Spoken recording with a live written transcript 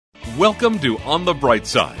Welcome to On the Bright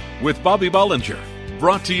Side with Bobby Bollinger,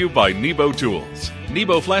 brought to you by Nebo Tools.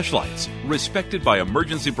 Nebo flashlights, respected by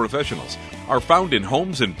emergency professionals, are found in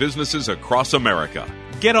homes and businesses across America.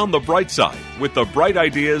 Get on the bright side with the bright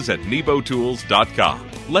ideas at nebotools.com.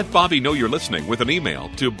 Let Bobby know you're listening with an email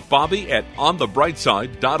to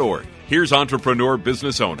bobby@onthebrightside.org. Here's entrepreneur,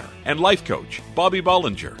 business owner, and life coach Bobby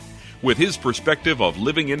Bollinger with his perspective of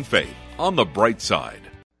living in faith on the bright side.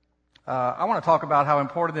 I want to talk about how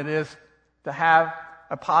important it is to have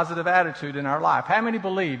a positive attitude in our life. How many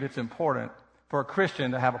believe it's important for a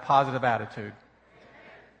Christian to have a positive attitude?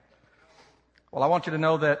 Well, I want you to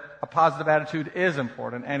know that a positive attitude is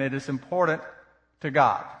important, and it is important to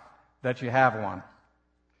God that you have one.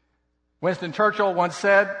 Winston Churchill once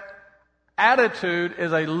said, "Attitude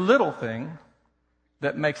is a little thing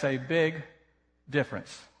that makes a big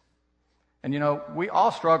difference." And you know, we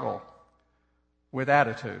all struggle with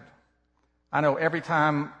attitude. I know every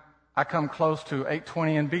time I come close to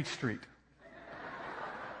 820 and Beach Street,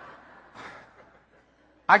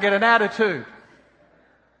 I get an attitude.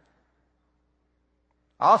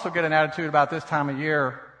 I also get an attitude about this time of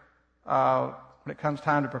year when it comes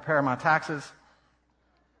time to prepare my taxes.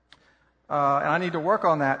 And I need to work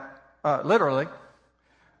on that literally.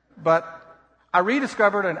 But I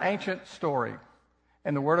rediscovered an ancient story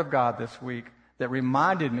in the Word of God this week that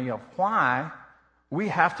reminded me of why we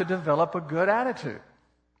have to develop a good attitude.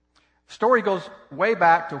 The story goes way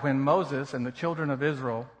back to when Moses and the children of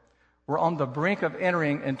Israel were on the brink of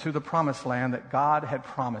entering into the promised land that God had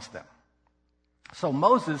promised them. So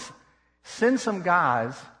Moses sends some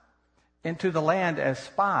guys into the land as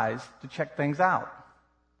spies to check things out.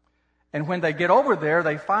 And when they get over there,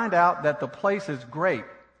 they find out that the place is great,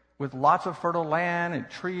 with lots of fertile land and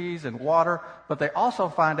trees and water, but they also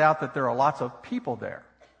find out that there are lots of people there.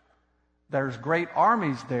 There's great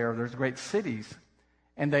armies there, there's great cities,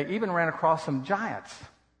 and they even ran across some giants,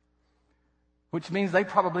 which means they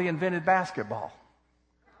probably invented basketball.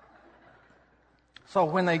 So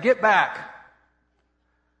when they get back,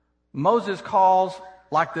 Moses calls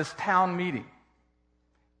like this town meeting,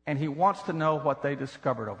 and he wants to know what they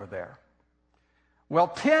discovered over there. Well,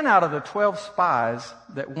 10 out of the 12 spies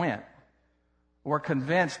that went were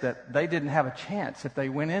convinced that they didn't have a chance if they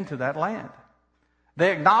went into that land.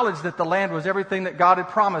 They acknowledged that the land was everything that God had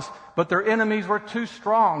promised, but their enemies were too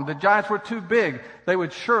strong. The giants were too big. They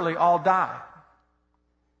would surely all die.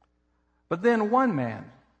 But then one man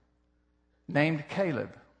named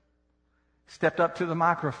Caleb stepped up to the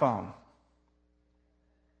microphone.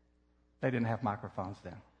 They didn't have microphones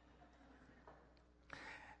then.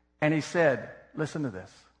 And he said, listen to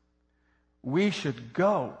this, "We should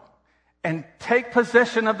go and take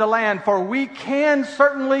possession of the land, for we can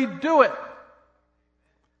certainly do it."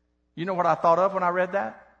 You know what I thought of when I read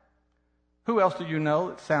that? Who else do you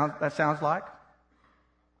know that sounds like?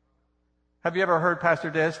 Have you ever heard Pastor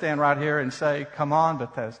Des stand right here and say, "Come on,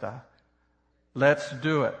 Bethesda, let's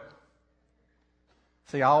do it"?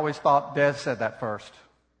 See, I always thought Des said that first.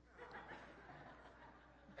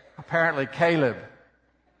 Apparently Caleb,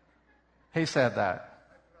 he said that.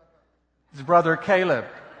 His brother Caleb.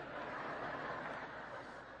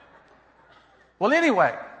 Well,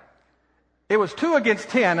 anyway, it was 2 against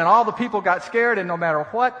 10, and all the people got scared, and no matter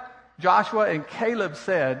what Joshua and Caleb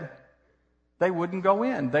said, they wouldn't go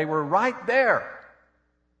in. They were right there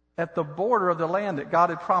at the border of the land that God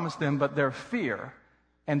had promised them, but their fear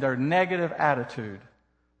and their negative attitude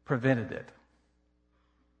prevented it.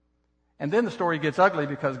 And then the story gets ugly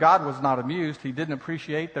because God was not amused. He didn't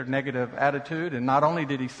appreciate their negative attitude, and not only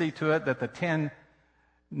did he see to it that the 10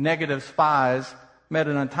 negative spies met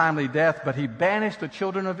an untimely death, but he banished the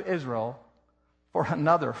children of Israel for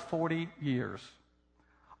another 40 years.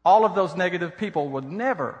 All of those negative people would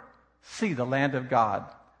never see the land of God,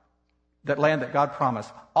 that land that God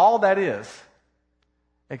promised. All that is,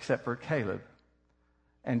 except for Caleb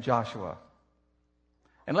and Joshua.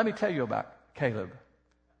 And let me tell you about Caleb.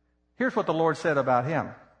 Here's what the Lord said about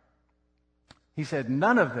him. He said,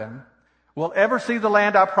 "None of them will ever see the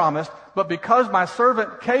land I promised, but because my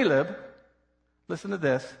servant Caleb," listen to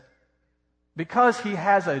this, "because he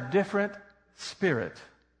has a different spirit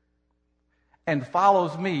and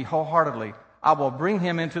follows me wholeheartedly, I will bring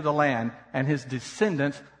him into the land, and his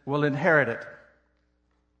descendants will inherit it."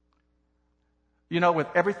 You know,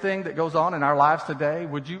 with everything that goes on in our lives today,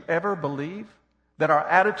 would you ever believe that our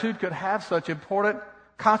attitude could have such important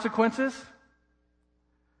consequences?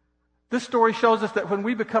 This story shows us that when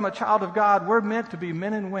we become a child of God, we're meant to be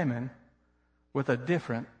men and women with a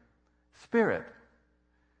different spirit.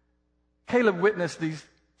 Caleb witnessed these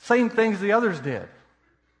same things the others did.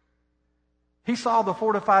 He saw the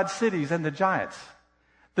fortified cities and the giants.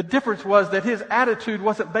 The difference was that his attitude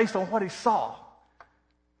wasn't based on what he saw.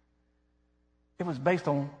 It was based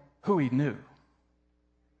on who he knew.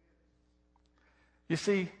 You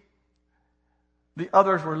see, the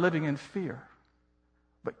others were living in fear,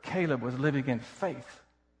 but Caleb was living in faith.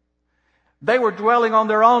 They were dwelling on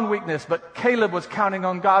their own weakness, but Caleb was counting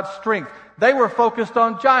on God's strength. They were focused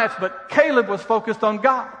on giants, but Caleb was focused on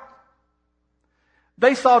God.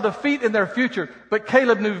 They saw defeat in their future, but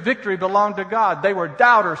Caleb knew victory belonged to God. They were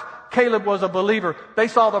doubters. Caleb was a believer. They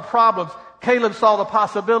saw the problems. Caleb saw the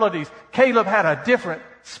possibilities. Caleb had a different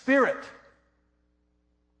spirit.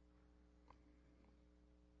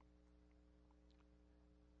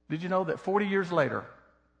 Did you know that 40 years later,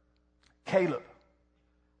 Caleb,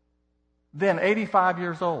 then 85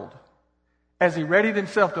 years old, as he readied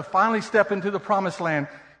himself to finally step into the promised land,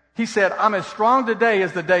 he said, I'm as strong today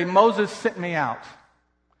as the day Moses sent me out.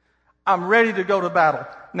 I'm ready to go to battle.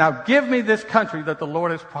 Now give me this country that the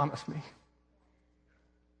Lord has promised me.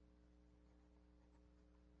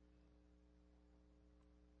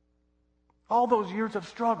 All those years of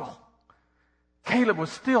struggle, Caleb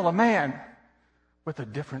was still a man with a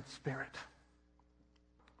different spirit.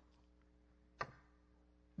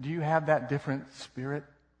 Do you have that different spirit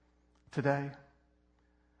today?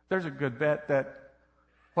 There's a good bet that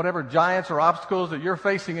whatever giants or obstacles that you're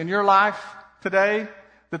facing in your life today,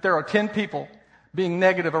 that there are 10 people being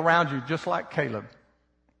negative around you, just like Caleb.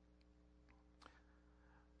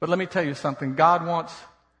 But let me tell you something. God wants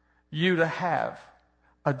you to have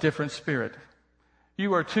a different spirit.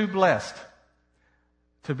 You are too blessed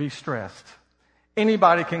to be stressed.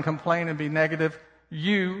 Anybody can complain and be negative.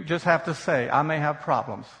 You just have to say, I may have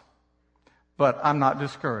problems, but I'm not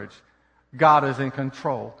discouraged. God is in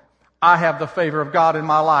control. I have the favor of God in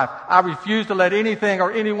my life. I refuse to let anything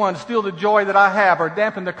or anyone steal the joy that I have or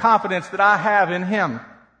dampen the confidence that I have in Him.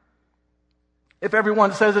 If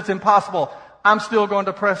everyone says it's impossible, I'm still going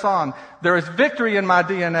to press on. There is victory in my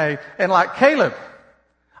DNA. And like Caleb,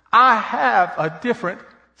 I have a different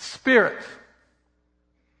spirit.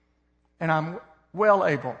 And I'm well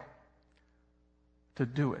able to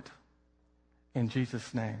do it in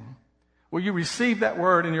Jesus' name. Will you receive that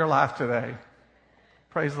word in your life today?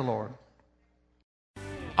 Praise the Lord.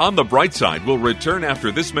 On the Bright Side will return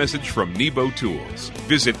after this message from Nebo Tools.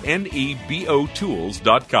 Visit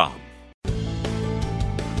nebotools.com.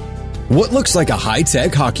 What looks like a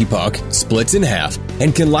high-tech hockey puck splits in half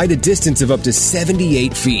and can light a distance of up to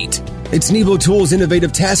 78 feet. It's Nebo Tools'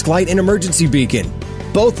 innovative task light and emergency beacon.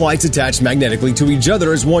 Both lights attach magnetically to each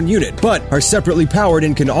other as one unit, but are separately powered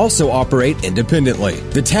and can also operate independently.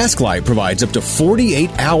 The task light provides up to 48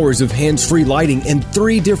 hours of hands-free lighting in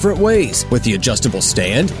 3 different ways, with the adjustable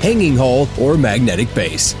stand, hanging hole, or magnetic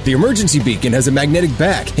base. The emergency beacon has a magnetic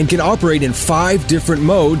back and can operate in 5 different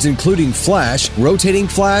modes, including flash, rotating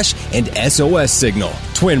flash, and SOS signal.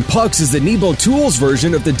 Twin Pucks is the Nebo Tools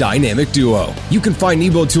version of the Dynamic Duo. You can find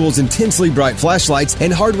Nebo Tools' intensely bright flashlights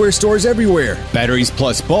and hardware stores everywhere. Batteries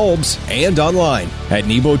plus bulbs, and online at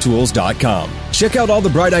nebotools.com. Check out all the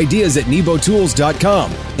bright ideas at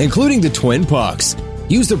nebotools.com, including the Twin Pucks.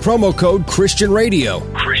 Use the promo code Christian Radio,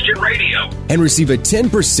 and receive a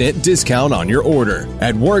 10% discount on your order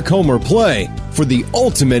at work, home, or play for the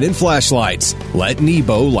ultimate in flashlights. Let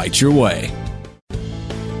Nebo light your way.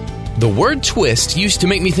 The word twist used to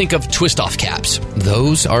make me think of twist-off caps.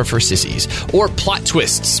 Those are for sissies. Or plot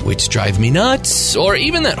twists, which drive me nuts. Or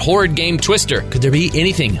even that horrid game Twister. Could there be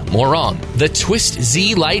anything more wrong? The Twist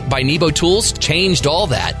Z light by Nebo Tools changed all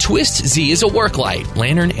that. Twist Z is a work light,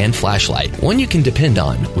 lantern, and flashlight. One you can depend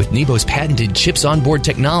on. With Nebo's patented chips onboard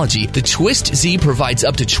technology, the Twist Z provides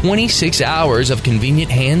up to 26 hours of convenient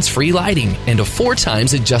hands-free lighting and a 4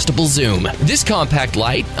 times adjustable zoom. This compact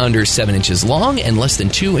light, under 7 inches long and less than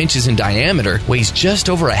 2 inches in diameter, weighs just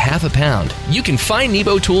over a half a pound. You can find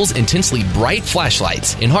Nebo Tools' intensely bright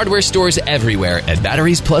flashlights in hardware stores everywhere at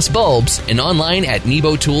Batteries Plus Bulbs and online at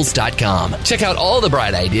nebotools.com. Check out all the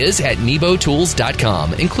bright ideas at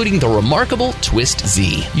nebotools.com, including the remarkable Twist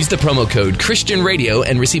Z. Use the promo code Christian Radio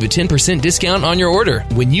and receive a 10% discount on your order.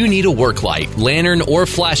 When you need a work light, lantern, or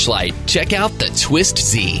flashlight, check out the Twist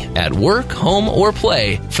Z at work, home, or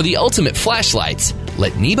play for the ultimate flashlights.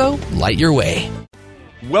 Let Nebo light your way.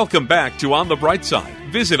 Welcome back to On the Bright Side.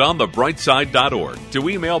 Visit onthebrightside.org to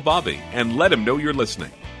email Bobby and let him know you're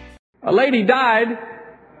listening. A lady died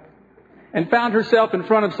and found herself in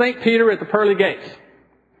front of St. Peter at the pearly gates.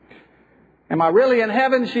 Am I really in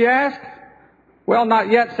heaven, she asked. Well,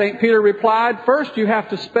 not yet, St. Peter replied. First, you have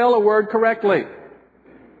to spell a word correctly.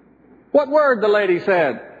 What word, the lady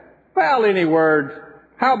said. Well, any word.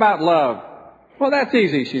 How about love? Well, that's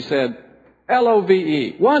easy, she said. Love.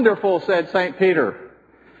 Wonderful, said St. Peter.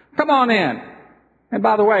 Come on in. And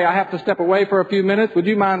by the way, I have to step away for a few minutes. Would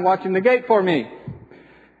you mind watching the gate for me?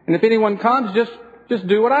 And if anyone comes, just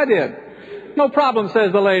do what I did. No problem,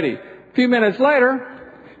 says the lady. A few minutes later,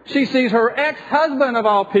 she sees her ex-husband of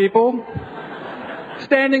all people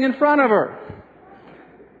standing in front of her.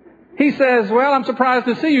 He says, well, I'm surprised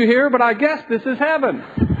to see you here, but I guess this is heaven.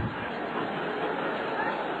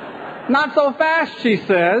 Not so fast, she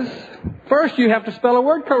says. First, you have to spell a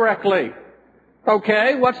word correctly.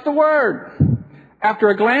 Okay, what's the word? After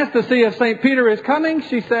a glance to see if St. Peter is coming,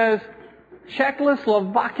 she says,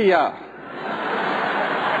 Czechoslovakia.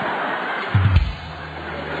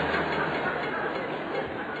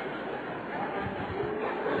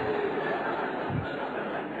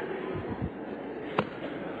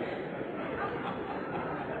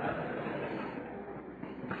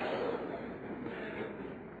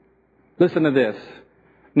 Listen to this.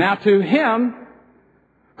 Now to Him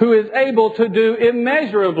who is able to do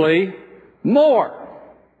immeasurably more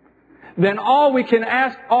than all we can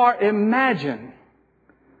ask or imagine,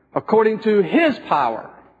 according to His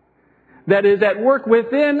power that is at work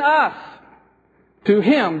within us, to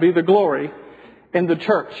Him be the glory in the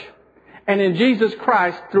church and in Jesus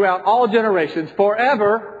Christ throughout all generations,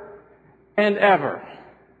 forever and ever.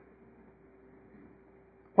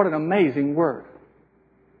 What an amazing word.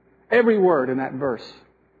 Every word in that verse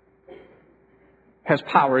has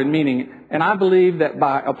power and meaning. And I believe that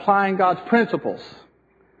by applying God's principles,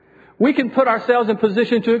 we can put ourselves in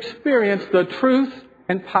position to experience the truth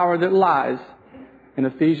and power that lies in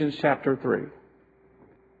Ephesians chapter 3.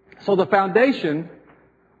 So the foundation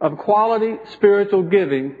of quality spiritual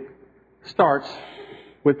giving starts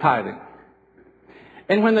with tithing.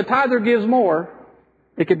 And when the tither gives more,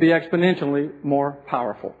 it can be exponentially more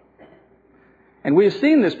powerful. And we have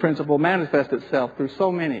seen this principle manifest itself through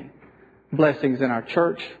so many blessings in our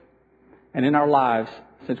church and in our lives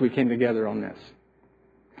since we came together on this.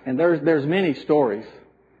 And there's many stories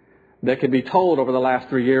that could be told over the last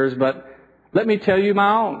 3 years, but let me tell you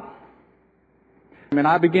my own. When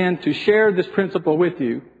I began to share this principle with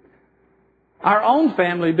you, our own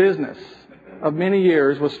family business of many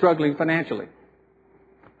years was struggling financially.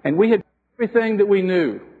 And we had done everything that we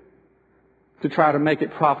knew to try to make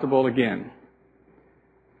it profitable again.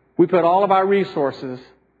 We put all of our resources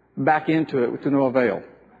back into it to no avail.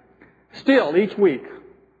 Still, each week,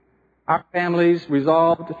 our families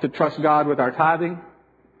resolved to trust God with our tithing.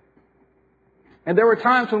 And there were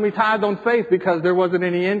times when we tithed on faith because there wasn't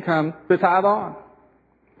any income to tithe on.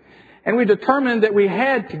 And we determined that we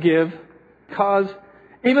had to give because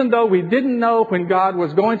even though we didn't know when God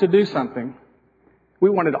was going to do something, we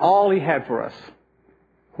wanted all He had for us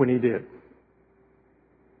when He did.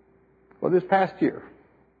 Well, this past year,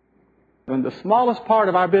 when the smallest part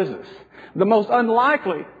of our business, the most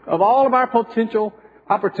unlikely of all of our potential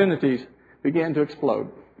opportunities, began to explode.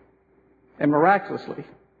 And miraculously,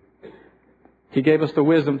 He gave us the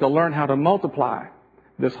wisdom to learn how to multiply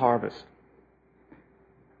this harvest.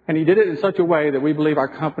 And He did it in such a way that we believe our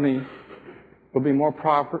company will be more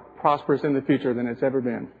prosperous in the future than it's ever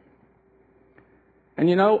been. And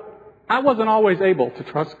you know, I wasn't always able to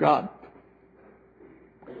trust God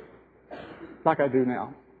like I do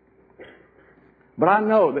now. But I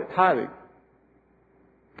know that tithing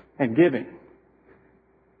and giving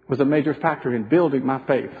was a major factor in building my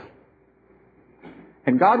faith.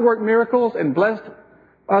 And God worked miracles and blessed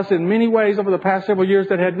us in many ways over the past several years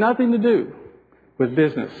that had nothing to do with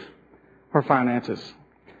business or finances.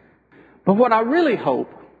 But what I really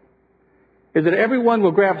hope is that everyone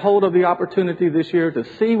will grab hold of the opportunity this year to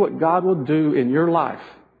see what God will do in your life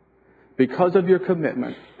because of your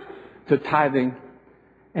commitment to tithing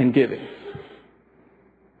and giving.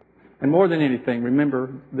 And more than anything, remember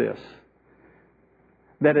this,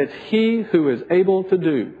 that it's He who is able to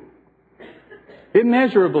do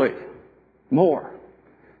immeasurably more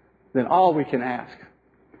than all we can ask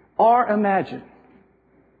or imagine,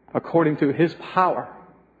 according to His power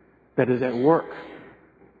that is at work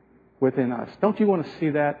within us. Don't you want to see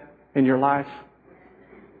that in your life?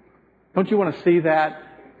 Don't you want to see that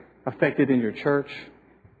affected in your church?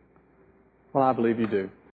 Well, I believe you do.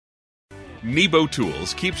 Nebo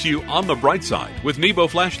Tools keeps you on the bright side with Nebo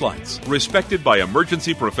flashlights, respected by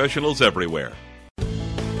emergency professionals everywhere.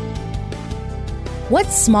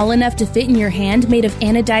 What's small enough to fit in your hand, made of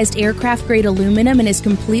anodized aircraft-grade aluminum and is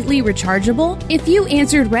completely rechargeable? If you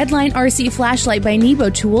answered Redline RC Flashlight by Nebo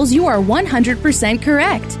Tools, you are 100%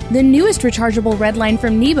 correct. The newest rechargeable Redline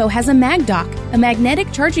from Nebo has a mag dock, a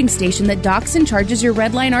magnetic charging station that docks and charges your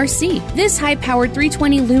Redline RC. This high-powered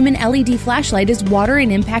 320 lumen LED flashlight is water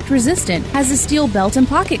and impact resistant, has a steel belt and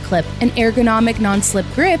pocket clip, an ergonomic non-slip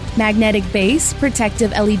grip, magnetic base,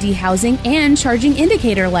 protective LED housing, and charging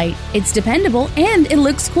indicator light. It's dependable and it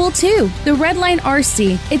looks cool too. The Redline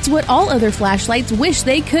RC, it's what all other flashlights wish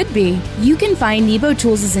they could be. You can find Nebo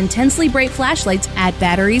Tools' intensely bright flashlights at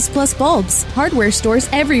Batteries Plus Bulbs, hardware stores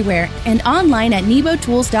everywhere, and online at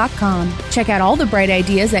nebotools.com. Check out all the bright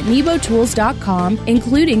ideas at nebotools.com,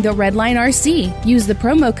 including the Redline RC. Use the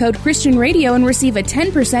promo code Christian Radio and receive a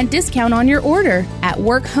 10% discount on your order. At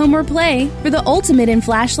work, home, or play, for the ultimate in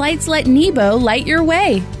flashlights, let Nebo light your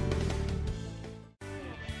way.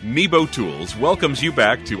 Nebo Tools welcomes you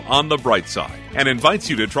back to On the Bright Side and invites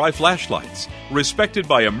you to try flashlights, respected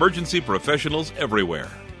by emergency professionals everywhere.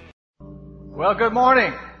 Well, good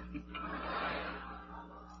morning.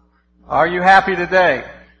 Are you happy today?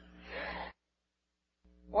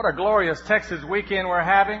 What a glorious Texas weekend we're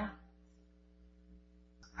having.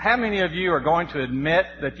 How many of you are going to admit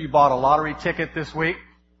that you bought a lottery ticket this week?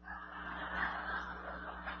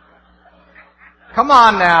 Come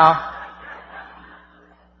on now.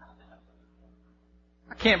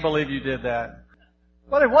 I can't believe you did that.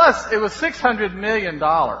 Well, it was $600 million.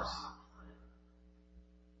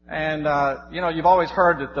 And, you've always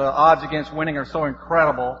heard that the odds against winning are so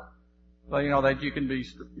incredible. But, that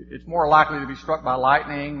it's more likely to be struck by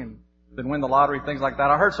lightning than win the lottery, things like that.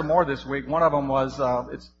 I heard some more this week. One of them was,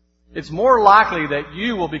 it's more likely that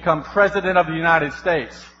you will become President of the United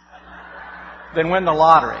States than win the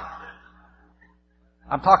lottery.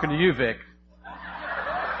 I'm talking to you, Vic.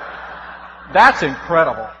 That's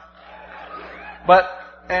incredible.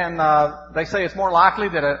 They say it's more likely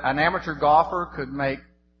that an amateur golfer could make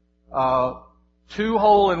 2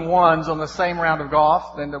 hole-in-ones on the same round of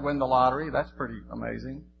golf than to win the lottery. That's pretty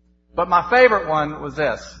amazing. But my favorite one was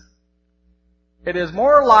this. It is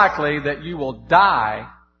more likely that you will die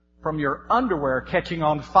from your underwear catching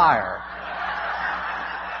on fire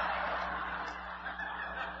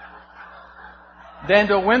than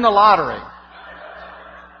to win the lottery.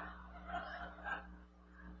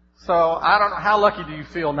 So I don't know, how lucky do you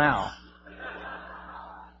feel now?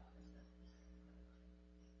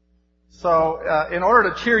 So, in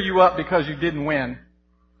order to cheer you up because you didn't win,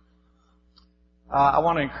 I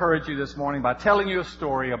want to encourage you this morning by telling you a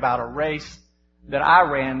story about a race that I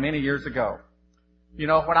ran many years ago.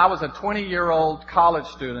 When I was a 20-year-old college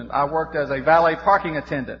student, I worked as a valet parking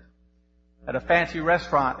attendant at a fancy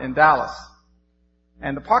restaurant in Dallas.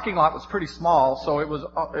 And the parking lot was pretty small, so it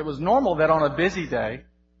was normal that on a busy day,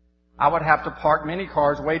 I would have to park many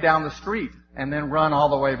cars way down the street and then run all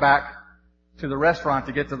the way back to the restaurant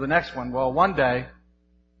to get to the next one. Well, one day,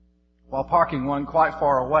 while parking one quite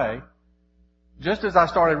far away, just as I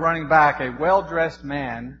started running back, a well-dressed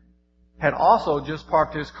man had also just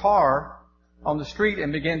parked his car on the street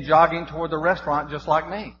and began jogging toward the restaurant just like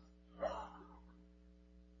me.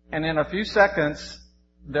 And in a few seconds,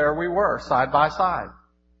 there we were, side by side,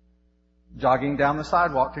 jogging down the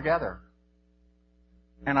sidewalk together.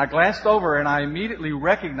 And I glanced over and I immediately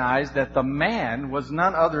recognized that the man was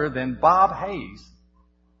none other than Bob Hayes,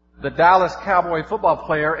 the Dallas Cowboy football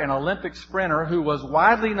player and Olympic sprinter who was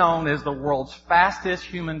widely known as the world's fastest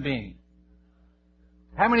human being.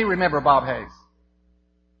 How many remember Bob Hayes?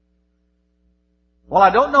 Well,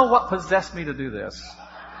 I don't know what possessed me to do this.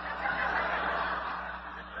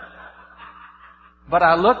 But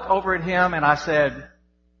I looked over at him and I said,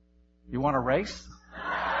 "You want to race?"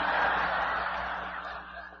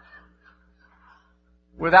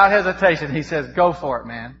 Without hesitation, he says, "Go for it,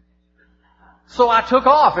 man." So I took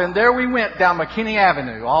off, and there we went down McKinney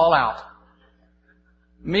Avenue, all out.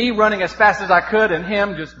 Me running as fast as I could, and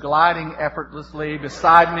him just gliding effortlessly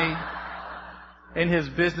beside me in his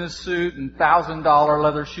business suit and $1,000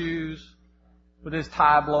 leather shoes with his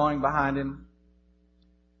tie blowing behind him.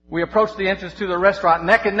 We approached the entrance to the restaurant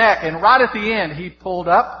neck and neck, and right at the end, he pulled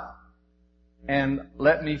up and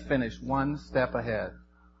let me finish one step ahead.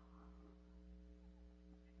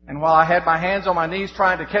 And while I had my hands on my knees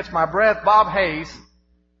trying to catch my breath, Bob Hayes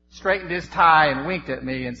straightened his tie and winked at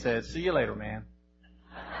me and said, "See you later, man."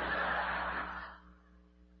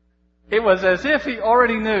 It was as if he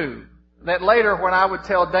already knew that later when I would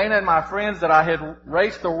tell Dana and my friends that I had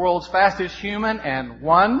raced the world's fastest human and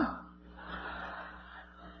won,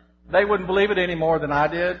 they wouldn't believe it any more than I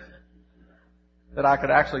did, that I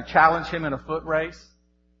could actually challenge him in a foot race.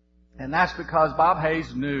 And that's because Bob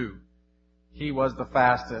Hayes knew he was the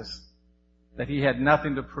fastest, that he had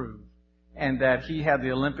nothing to prove, and that he had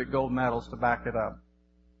the Olympic gold medals to back it up.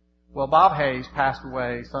 Well, Bob Hayes passed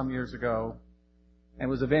away some years ago, and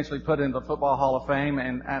was eventually put into the Football Hall of Fame.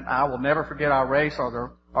 And I will never forget our race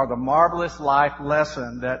or the marvelous life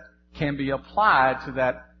lesson that can be applied to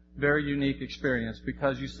that very unique experience,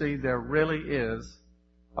 because you see, there really is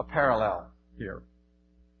a parallel here.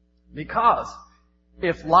 Because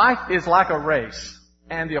if life is like a race,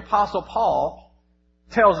 and the Apostle Paul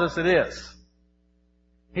tells us it is,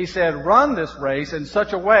 he said, run this race in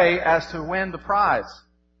such a way as to win the prize.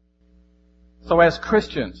 So as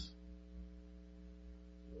Christians,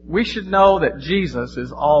 we should know that Jesus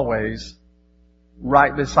is always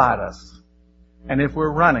right beside us. And if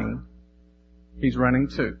we're running, He's running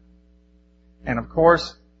too. And of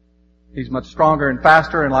course, He's much stronger and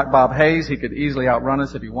faster, and like Bob Hayes, He could easily outrun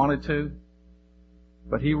us if He wanted to.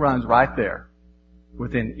 But He runs right there,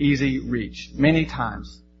 within easy reach, many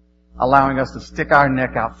times, allowing us to stick our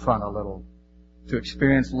neck out front a little, to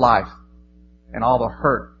experience life and all the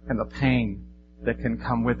hurt and the pain that can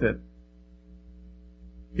come with it.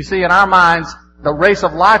 You see, in our minds, the race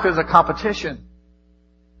of life is a competition.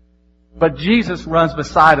 But Jesus runs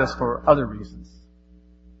beside us for other reasons.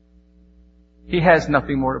 He has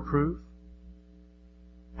nothing more to prove.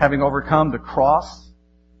 Having overcome the cross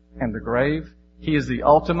and the grave, He is the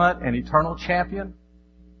ultimate and eternal champion.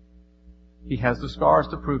 He has the scars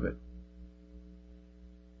to prove it.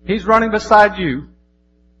 He's running beside you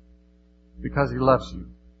because He loves you.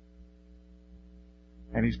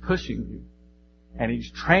 And He's pushing you. And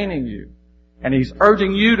He's training you. And He's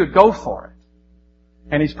urging you to go for it.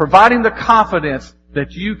 And He's providing the confidence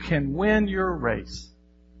that you can win your race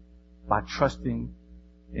by trusting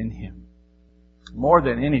in Him. More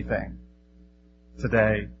than anything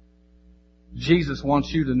today, Jesus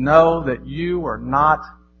wants you to know that you are not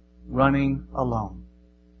running alone.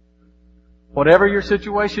 Whatever your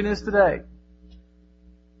situation is today,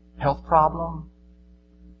 health problem,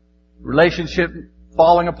 relationship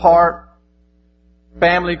falling apart,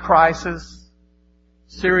 family crisis,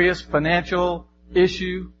 serious financial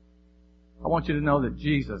issue, I want you to know that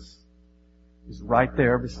Jesus is right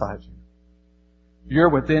there beside you. You're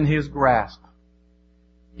within His grasp.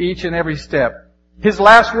 Each and every step. His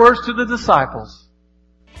last words to the disciples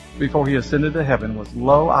before He ascended to heaven was,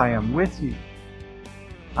 "Lo, I am with you.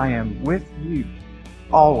 I am with you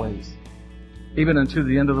always, even unto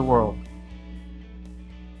the end of the world."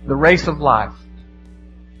 The race of life.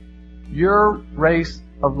 Your race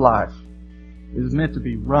of life is meant to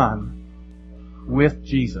be run with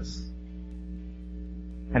Jesus.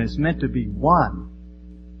 And it's meant to be won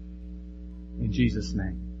in Jesus'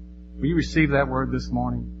 name. Will you receive that word this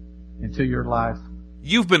morning into your life?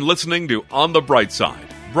 You've been listening to On the Bright Side,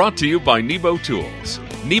 brought to you by Nebo Tools.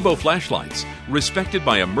 Nebo flashlights, respected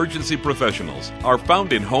by emergency professionals, are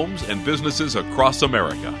found in homes and businesses across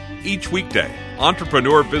America. Each weekday,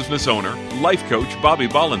 entrepreneur, business owner, life coach Bobby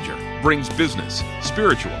Bollinger brings business,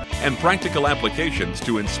 spiritual, and practical applications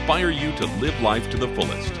to inspire you to live life to the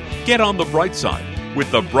fullest. Get on the bright side with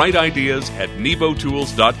the bright ideas at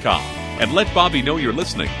nebotools.com. And let Bobby know you're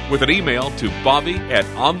listening with an email to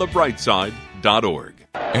bobby@onthebrightside.org.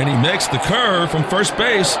 And he makes the curve from first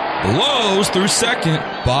base, blows through second,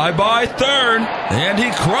 bye-bye third, and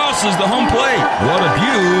he crosses the home plate. What a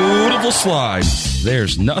beautiful slide.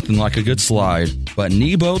 There's nothing like a good slide, but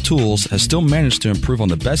Nebo Tools has still managed to improve on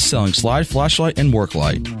the best-selling slide flashlight and work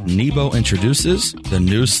light. Nebo introduces the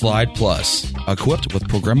new Slide Plus, equipped with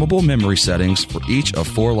programmable memory settings for each of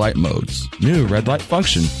 4 light modes, new red light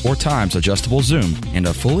function, 4 times adjustable zoom, and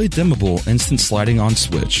a fully dimmable instant sliding on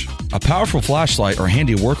switch. A powerful flashlight or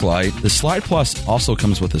handy work light, the Slide Plus also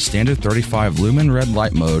comes with a standard 35 lumen red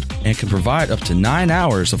light mode and can provide up to 9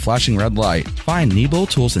 hours of flashing red light. Find Nebo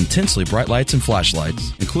Tools' intensely bright lights and flashlights,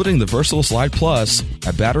 including the versatile Slide Plus,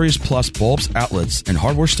 at Batteries Plus bulbs outlets and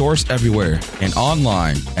hardware stores everywhere, and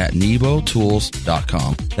online at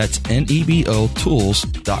nebotools.com. That's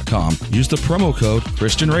nebotools.com. Use the promo code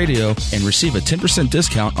Christian Radio and receive a 10%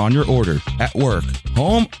 discount on your order at work,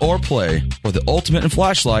 home, or play. For the ultimate in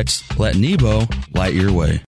flashlights, let Nebo light your way.